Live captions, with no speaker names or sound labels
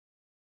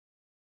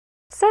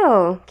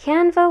So,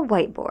 Canva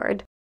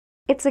Whiteboard.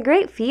 It's a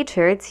great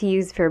feature to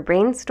use for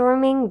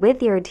brainstorming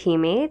with your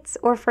teammates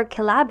or for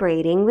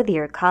collaborating with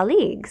your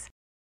colleagues.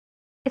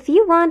 If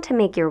you want to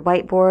make your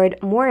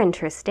whiteboard more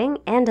interesting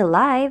and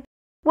alive,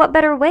 what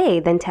better way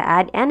than to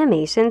add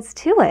animations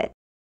to it?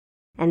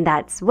 And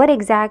that's what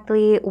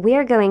exactly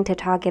we're going to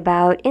talk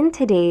about in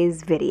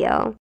today's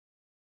video.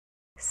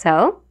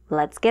 So,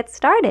 let's get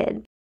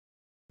started.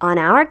 On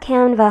our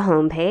Canva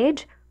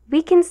homepage,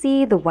 we can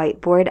see the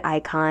whiteboard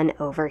icon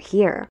over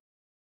here.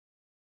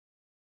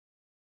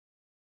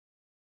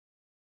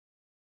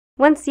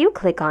 Once you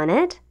click on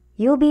it,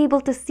 you'll be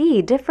able to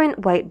see different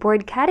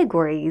whiteboard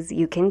categories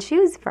you can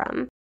choose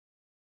from.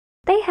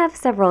 They have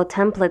several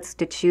templates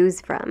to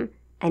choose from,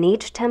 and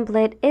each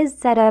template is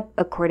set up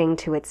according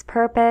to its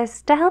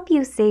purpose to help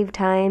you save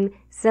time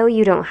so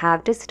you don't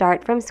have to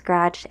start from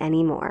scratch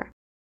anymore.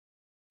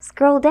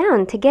 Scroll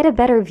down to get a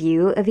better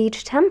view of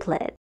each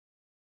template.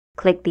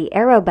 Click the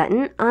arrow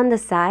button on the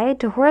side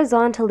to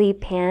horizontally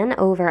pan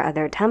over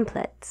other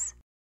templates.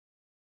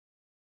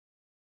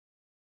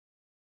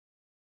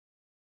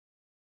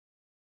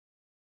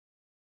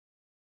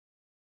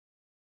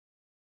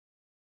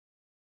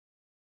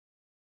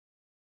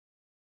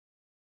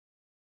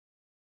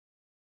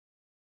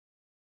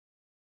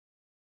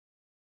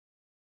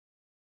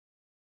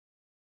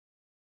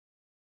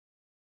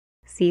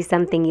 See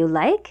something you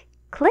like?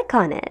 Click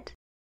on it.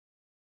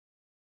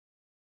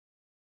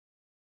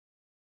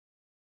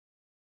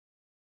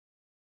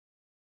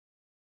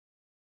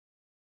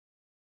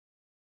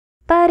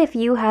 But if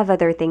you have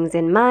other things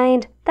in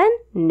mind, then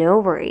no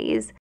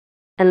worries.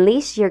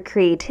 Unleash your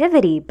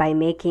creativity by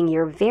making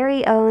your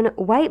very own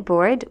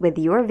whiteboard with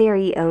your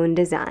very own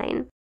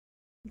design.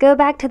 Go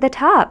back to the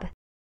top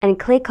and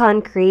click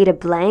on Create a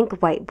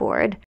Blank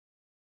Whiteboard.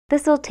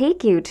 This will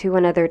take you to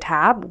another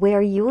tab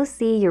where you will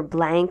see your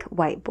blank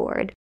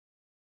whiteboard.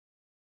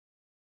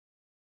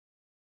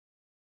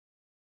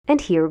 And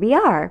here we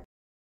are.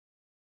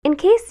 In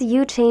case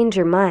you change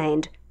your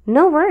mind,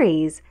 no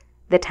worries.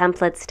 The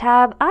Templates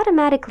tab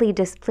automatically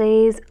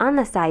displays on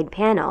the side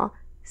panel,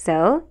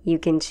 so you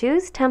can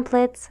choose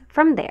templates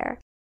from there.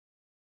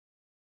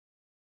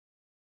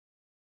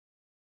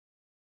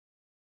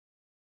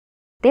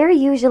 They're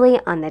usually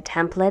on the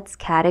Templates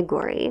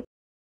category.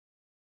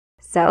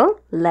 So,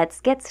 let's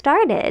get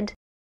started.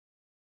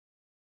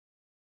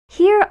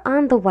 Here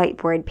on the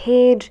whiteboard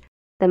page,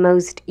 the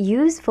most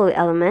useful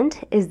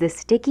element is the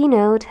sticky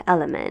note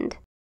element.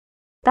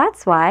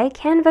 That's why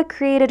Canva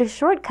created a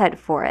shortcut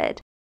for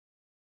it.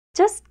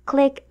 Just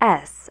click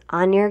S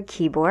on your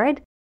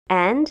keyboard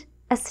and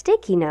a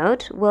sticky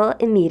note will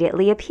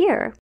immediately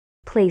appear.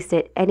 Place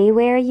it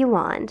anywhere you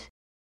want.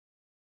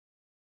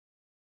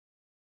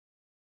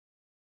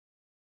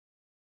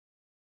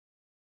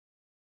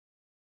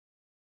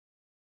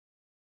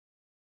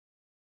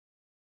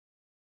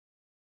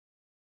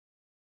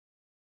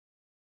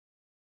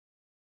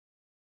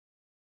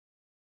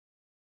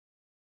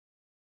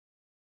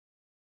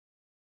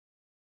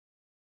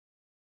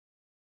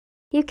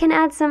 You can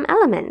add some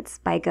elements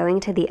by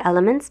going to the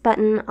Elements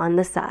button on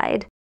the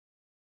side.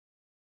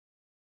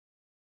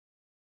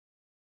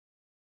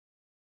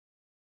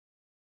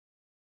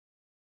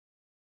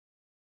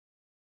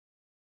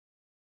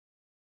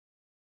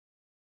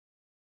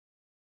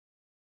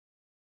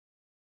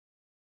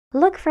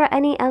 Look for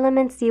any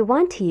elements you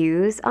want to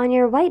use on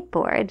your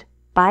whiteboard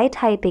by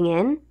typing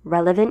in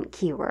relevant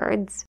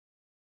keywords.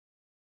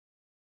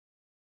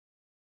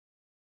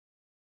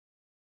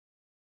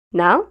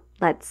 Now,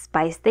 let's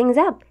spice things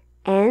up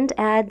and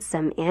add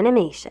some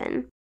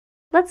animation.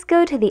 Let's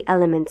go to the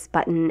Elements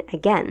button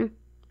again,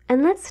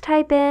 and let's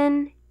type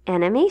in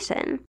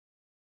animation.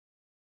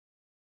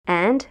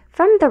 And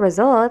from the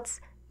results,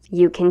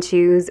 you can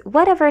choose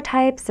whatever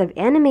types of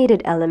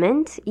animated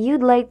element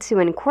you'd like to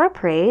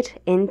incorporate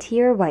into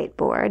your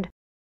whiteboard.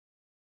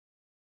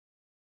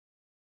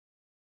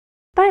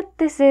 But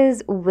this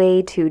is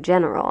way too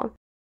general.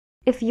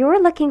 If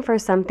you're looking for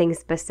something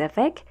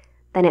specific,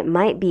 then it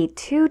might be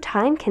too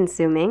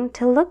time-consuming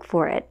to look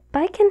for it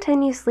by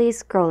continuously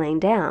scrolling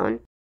down.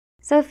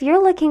 So if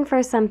you're looking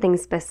for something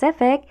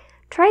specific,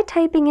 try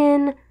typing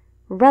in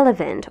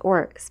relevant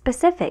or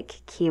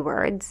specific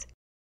keywords.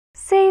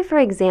 Say, for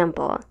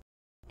example,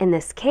 in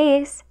this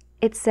case,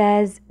 it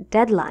says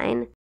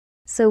deadline.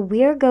 So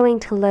we're going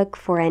to look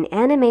for an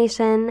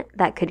animation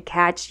that could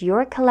catch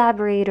your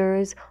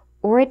collaborators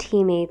or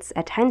teammates'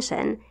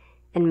 attention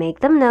and make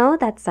them know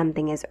that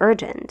something is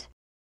urgent.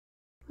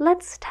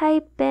 Let's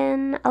type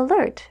in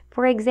alert,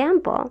 for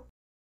example.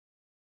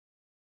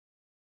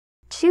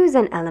 Choose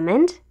an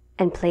element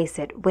and place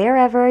it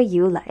wherever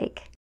you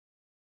like.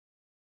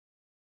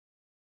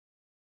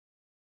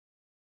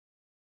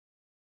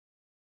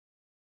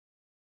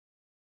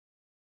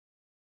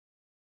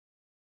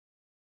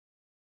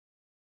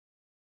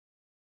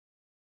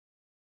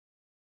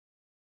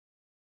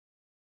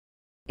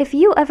 If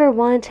you ever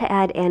want to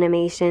add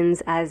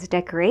animations as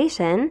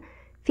decoration,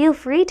 feel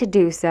free to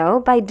do so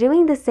by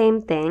doing the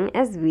same thing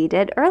as we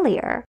did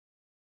earlier.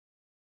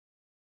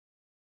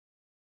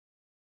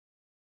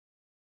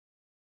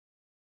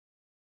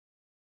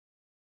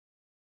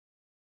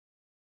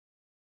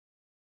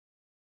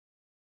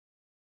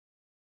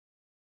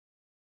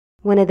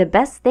 One of the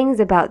best things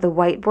about the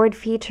whiteboard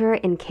feature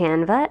in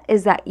Canva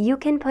is that you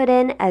can put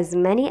in as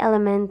many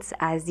elements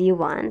as you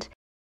want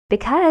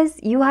because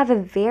you have a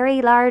very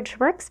large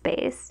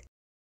workspace.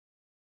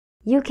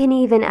 You can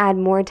even add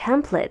more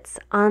templates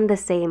on the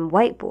same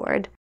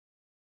whiteboard.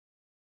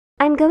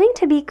 I'm going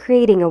to be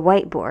creating a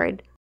whiteboard,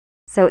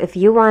 so if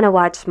you want to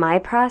watch my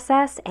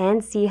process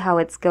and see how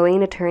it's going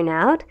to turn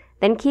out,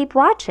 then keep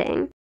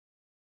watching.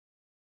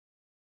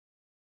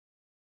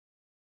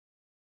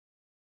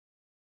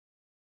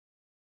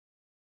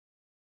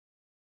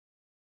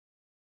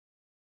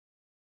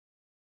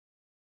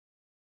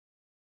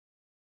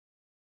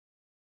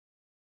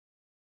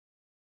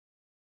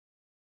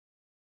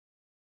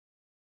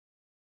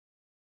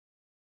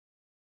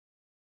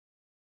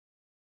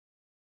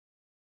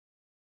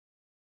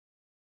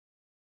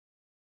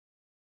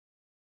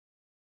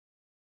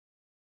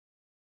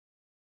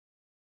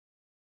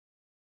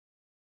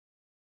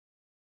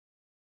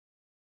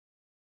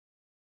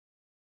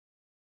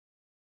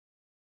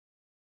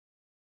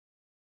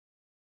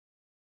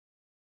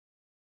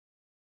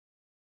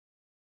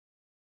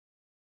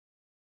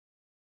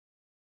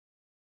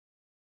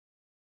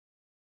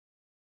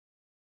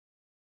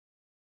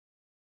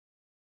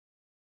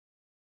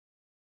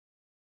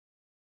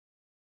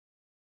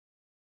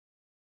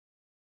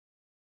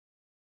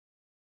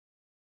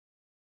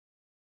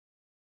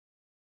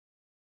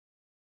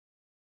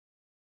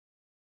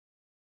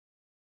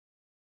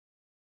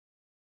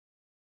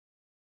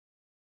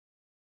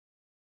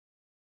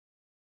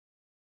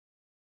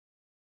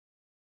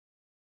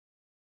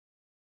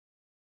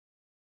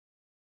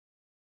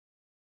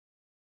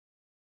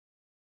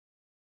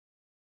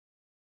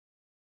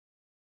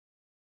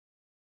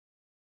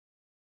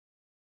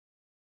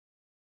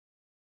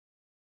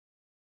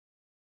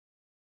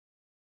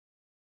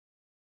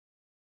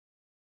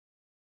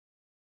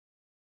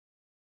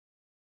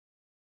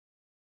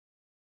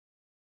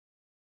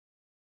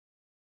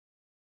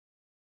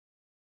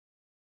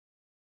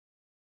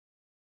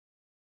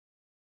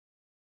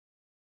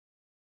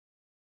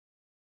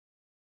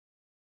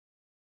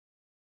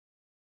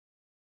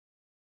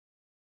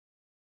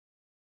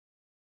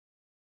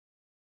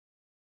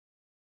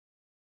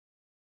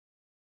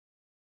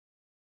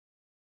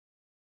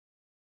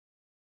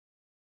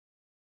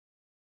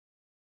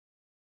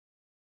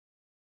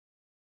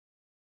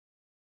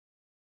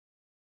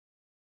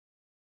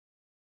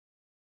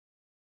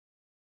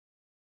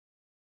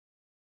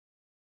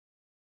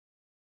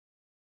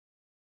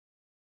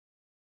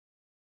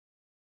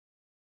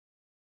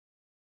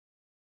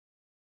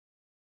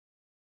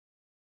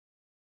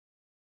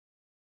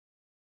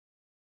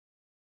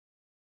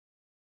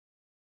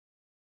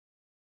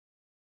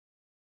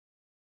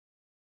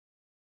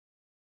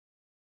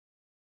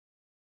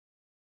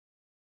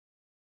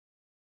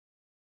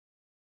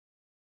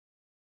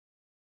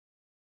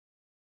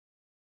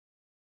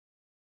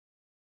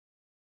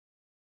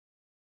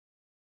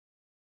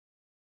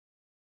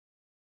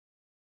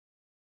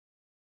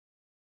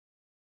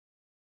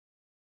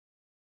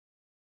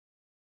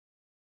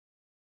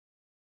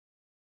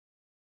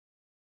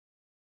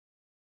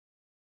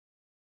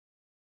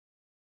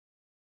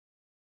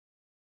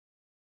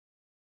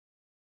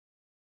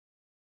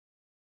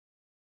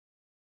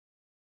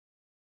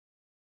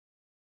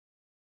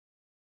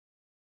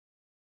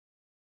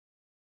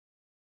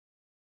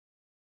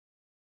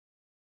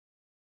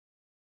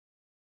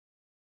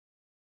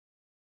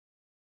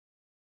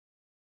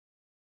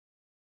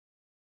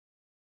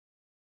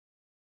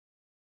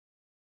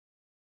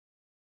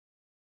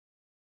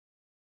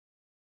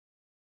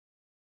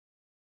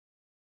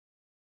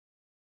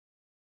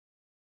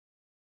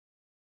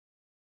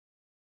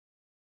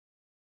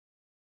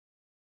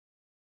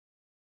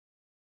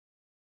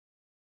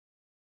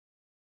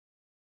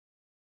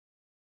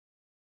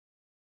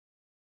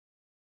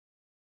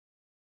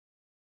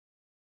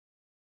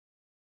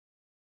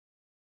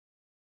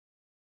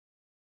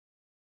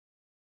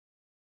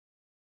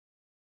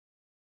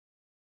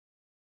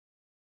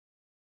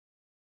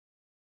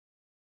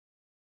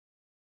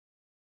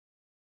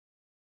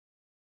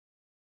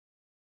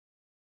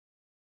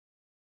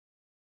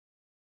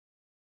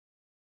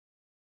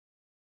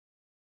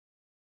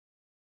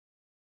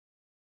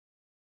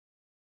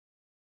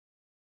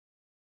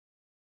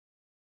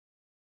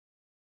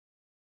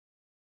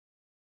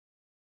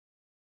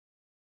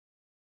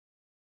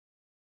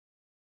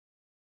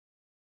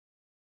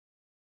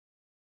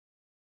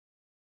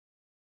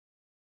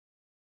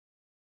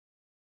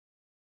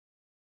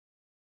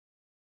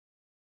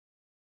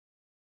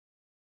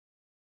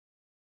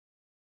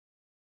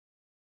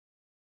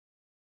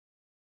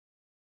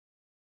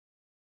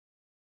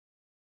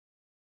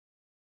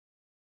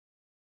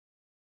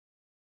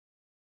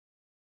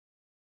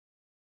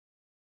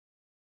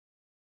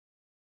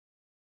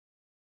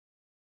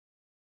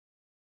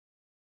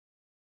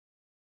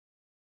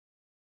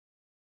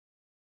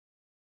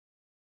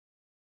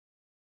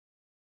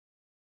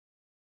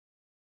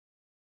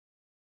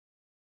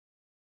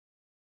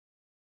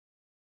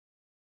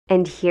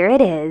 And here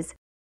it is.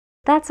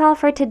 That's all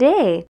for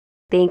today.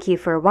 Thank you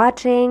for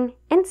watching,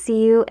 and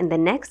see you in the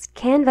next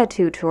Canva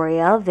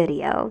tutorial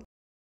video.